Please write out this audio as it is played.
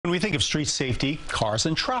When we think of street safety, cars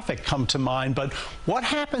and traffic come to mind, but what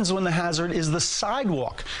happens when the hazard is the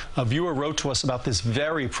sidewalk? A viewer wrote to us about this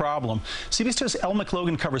very problem. CBS 2's Elle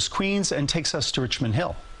McLogan covers Queens and takes us to Richmond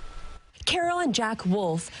Hill. Carol and Jack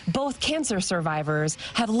Wolf, both cancer survivors,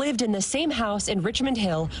 have lived in the same house in Richmond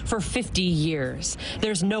Hill for 50 years.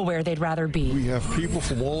 There's nowhere they'd rather be. We have people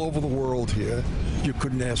from all over the world here. You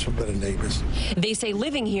couldn't ask for better neighbors. They say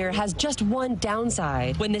living here has just one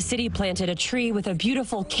downside. When the city planted a tree with a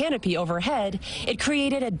beautiful canopy overhead, it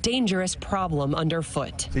created a dangerous problem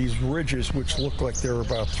underfoot. These ridges, which look like they're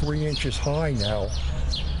about 3 inches high now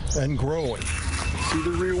and growing. See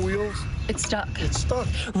the rear wheels? It's stuck. It's stuck.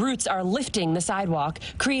 Roots are lifting the sidewalk,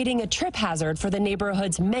 creating a trip hazard for the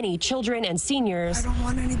neighborhood's many children and seniors. I don't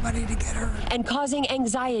want anybody to get hurt. And causing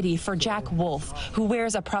anxiety for Jack Wolf, who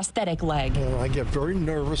wears a prosthetic leg. I get very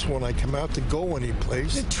nervous when I come out to go any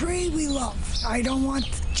place. The tree we love. I don't want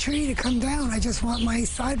the tree to come down. I just want my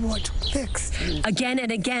sidewalk fixed. Again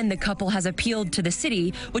and again, the couple has appealed to the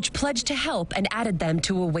city, which pledged to help and added them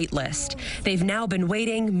to a wait list. They've now been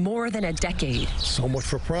waiting more than a decade. So much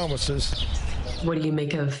for promises. What do you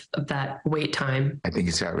make of that wait time? I think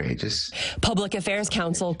it's outrageous. Public Affairs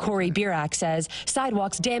Counsel Corey Bierak says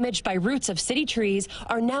sidewalks damaged by roots of city trees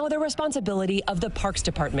are now the responsibility of the Parks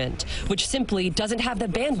Department, which simply doesn't have the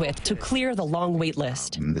bandwidth to clear the long wait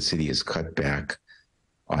list. The city has cut back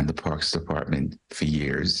on the Parks Department for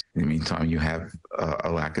years. In the meantime, you have a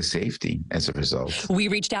lack of safety as a result. We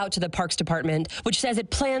reached out to the Parks Department, which says it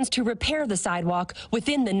plans to repair the sidewalk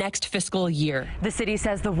within the next fiscal year. The city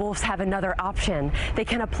says the Wolves have another option. They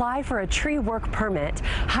can apply for a tree work permit,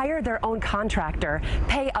 hire their own contractor,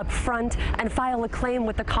 pay up front, and file a claim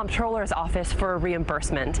with the comptroller's office for a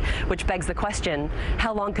reimbursement, which begs the question,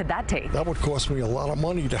 how long could that take? That would cost me a lot of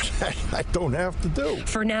money that I don't have to do.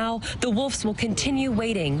 For now, the Wolves will continue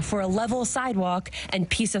waiting for a level sidewalk and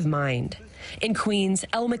peace of mind. In Queens,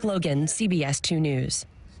 Elle McLogan, CBS 2 News.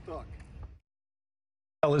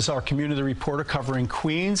 Elle is our community reporter covering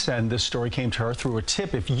Queens, and this story came to her through a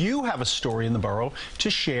tip. If you have a story in the borough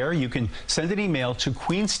to share, you can send an email to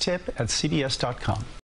queenstip@cbs.com.